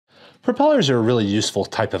Propellers are a really useful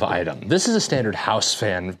type of item. This is a standard house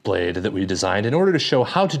fan blade that we designed in order to show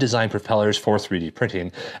how to design propellers for 3D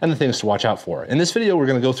printing and the things to watch out for. In this video, we're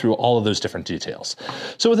going to go through all of those different details.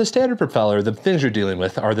 So with a standard propeller, the things you're dealing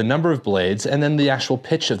with are the number of blades and then the actual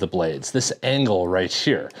pitch of the blades, this angle right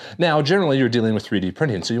here. Now, generally you're dealing with 3D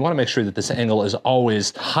printing, so you want to make sure that this angle is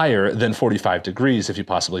always higher than 45 degrees if you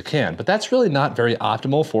possibly can, but that's really not very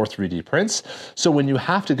optimal for 3D prints. So when you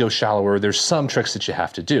have to go shallower, there's some tricks that you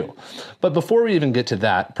have to do. But before we even get to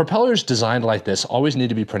that, propellers designed like this always need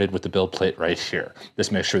to be printed with the build plate right here.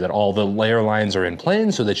 This makes sure that all the layer lines are in plane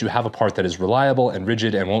so that you have a part that is reliable and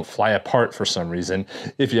rigid and won't fly apart for some reason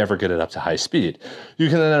if you ever get it up to high speed. You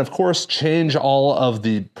can then, of course, change all of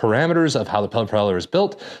the parameters of how the propeller is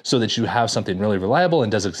built so that you have something really reliable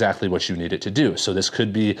and does exactly what you need it to do. So this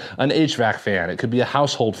could be an HVAC fan, it could be a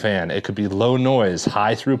household fan, it could be low noise,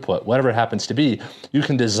 high throughput, whatever it happens to be. You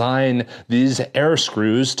can design these air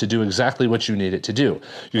screws to do exactly what you need it to do.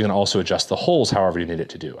 You can also adjust the holes however you need it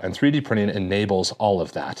to do, and 3D printing enables all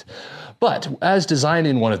of that. But as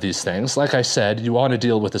designing one of these things, like I said, you want to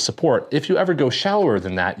deal with the support. If you ever go shallower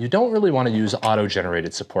than that, you don't really want to use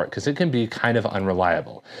auto-generated support because it can be kind of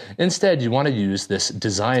unreliable. Instead, you want to use this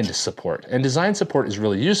designed support. And design support is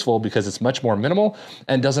really useful because it's much more minimal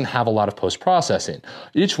and doesn't have a lot of post-processing.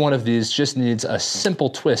 Each one of these just needs a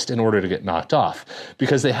simple twist in order to get knocked off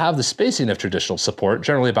because they have the spacing of traditional support,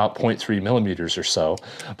 generally about 0.3 millimeters or so,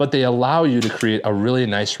 but they allow you to create a really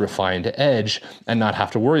nice refined edge and not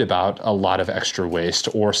have to worry about a lot of extra waste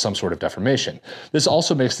or some sort of deformation. This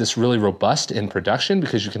also makes this really robust in production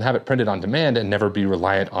because you can have it printed on demand and never be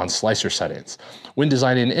reliant on slicer settings. When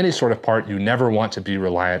designing any sort of part, you never want to be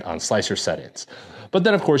reliant on slicer settings. But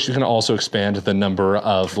then, of course, you can also expand the number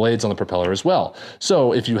of blades on the propeller as well.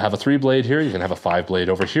 So if you have a 3-blade here, you can have a 5-blade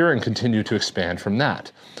over here and continue to expand from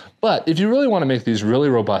that. But if you really want to make these really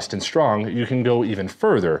robust and strong, you can go even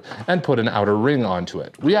further and put an outer ring onto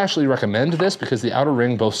it. We actually recommend this because the outer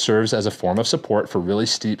ring both serves as a form of support for really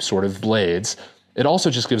steep sort of blades. It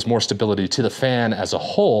also just gives more stability to the fan as a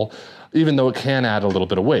whole, even though it can add a little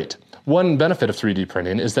bit of weight. One benefit of 3D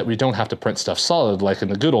printing is that we don't have to print stuff solid like in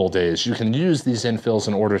the good old days. You can use these infills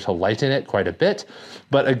in order to lighten it quite a bit,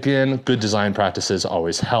 but again, good design practices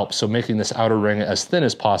always help. So making this outer ring as thin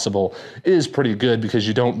as possible is pretty good because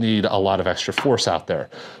you don't need a lot of extra force out there.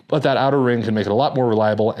 But that outer ring can make it a lot more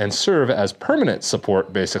reliable and serve as permanent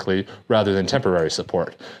support, basically, rather than temporary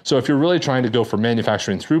support. So if you're really trying to go for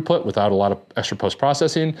manufacturing throughput without a lot of extra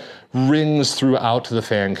post-processing, rings throughout the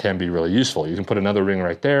fan can be really useful. You can put another ring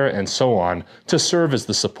right there and so on to serve as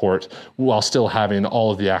the support while still having all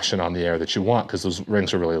of the action on the air that you want because those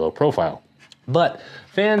rings are really low profile. But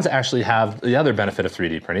fans actually have the other benefit of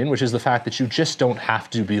 3D printing, which is the fact that you just don't have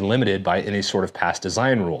to be limited by any sort of past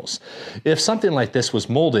design rules. If something like this was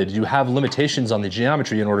molded, you have limitations on the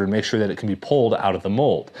geometry in order to make sure that it can be pulled out of the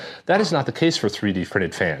mold. That is not the case for 3D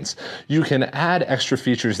printed fans. You can add extra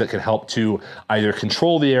features that can help to either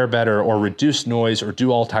control the air better or reduce noise or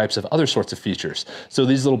do all types of other sorts of features. So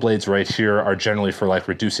these little blades right here are generally for like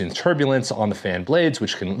reducing turbulence on the fan blades,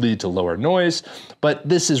 which can lead to lower noise. But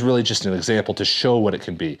this is really just an example to show what it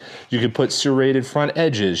can be. You can put serrated front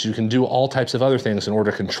edges. You can do all types of other things in order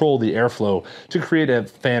to control the airflow to create a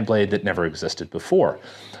fan blade that never existed before.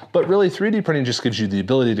 But really, 3D printing just gives you the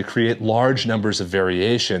ability to create large numbers of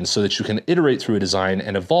variations so that you can iterate through a design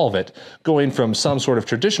and evolve it, going from some sort of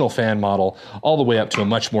traditional fan model all the way up to a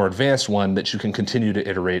much more advanced one that you can continue to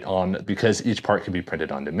iterate on because each part can be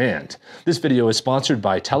printed on demand. This video is sponsored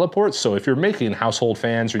by Teleport, so if you're making household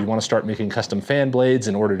fans or you want to start making custom fan blades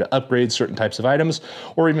in order to upgrade certain types of items,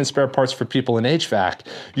 or even spare parts for people in HVAC,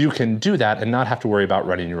 you can do that and not have to worry about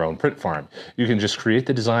running your own print farm. You can just create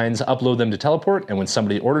the designs, upload them to Teleport, and when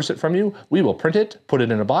somebody orders it from you, we will print it, put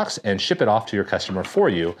it in a box, and ship it off to your customer for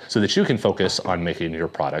you so that you can focus on making your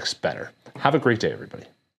products better. Have a great day, everybody.